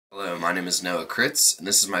my name is Noah Kritz, and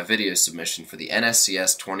this is my video submission for the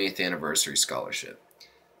NSCS 20th Anniversary Scholarship.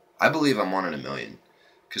 I believe I'm 1 in a million,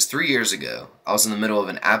 because 3 years ago, I was in the middle of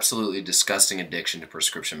an absolutely disgusting addiction to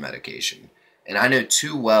prescription medication, and I know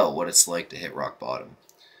too well what it's like to hit rock bottom.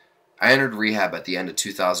 I entered rehab at the end of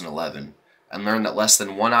 2011, and learned that less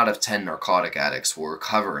than 1 out of 10 narcotic addicts will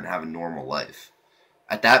recover and have a normal life.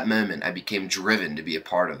 At that moment, I became driven to be a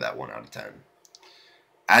part of that 1 out of 10.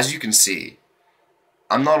 As you can see,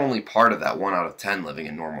 I'm not only part of that 1 out of 10 living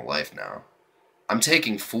a normal life now. I'm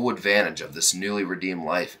taking full advantage of this newly redeemed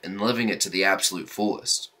life and living it to the absolute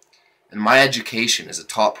fullest. And my education is a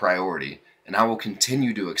top priority, and I will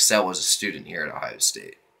continue to excel as a student here at Ohio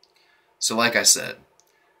State. So like I said,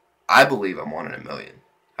 I believe I'm 1 in a million.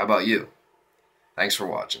 How about you? Thanks for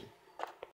watching.